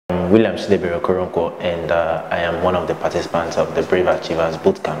William Shidebere Koronko, and I am one of the participants of the Brave Achievers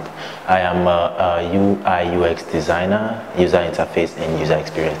Bootcamp. I am a UI UX designer, user interface and user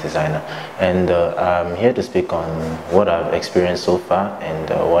experience designer, and I'm here to speak on what I've experienced so far and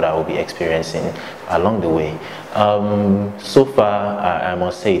what I will be experiencing along the way. So far, I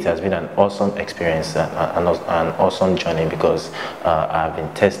must say it has been an awesome experience, an awesome journey, because I've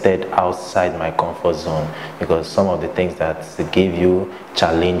been tested outside my comfort zone, because some of the things that give you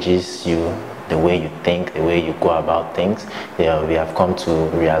challenges you, the way you think, the way you go about things. We have come to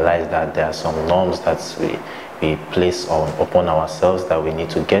realize that there are some norms that we place upon ourselves that we need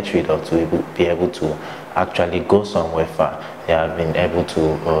to get rid of to be able to actually go somewhere far. They have been able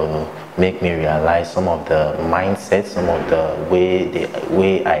to make me realize some of the mindsets, some of the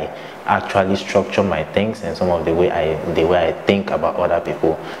way I actually structure my things, and some of the way I think about other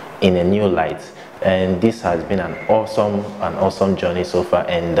people in a new light. And this has been an awesome journey so far,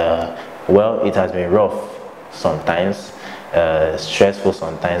 and well, it has been rough sometimes, stressful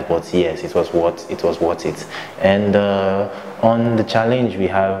sometimes, but yes, it was worth it. And on the challenge we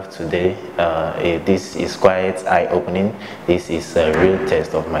have today, this is quite eye-opening. This is a real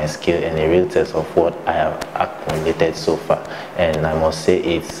test of my skill and a real test of what I have accumulated so far, and I must say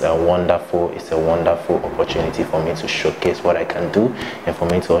it's a wonderful opportunity for me to showcase what I can do, and for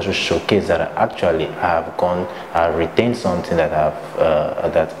me to also showcase that I've retained something that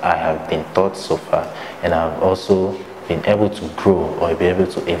I have been taught so far, and I've also been able to grow or be able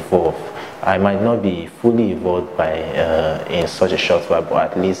to evolve. I might not be fully evolved in such a short while,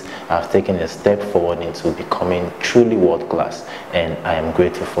 but at least I've taken a step forward into becoming truly world class, and I am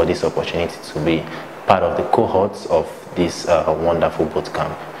grateful for this opportunity to be part of the cohorts of this wonderful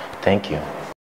bootcamp. Thank you.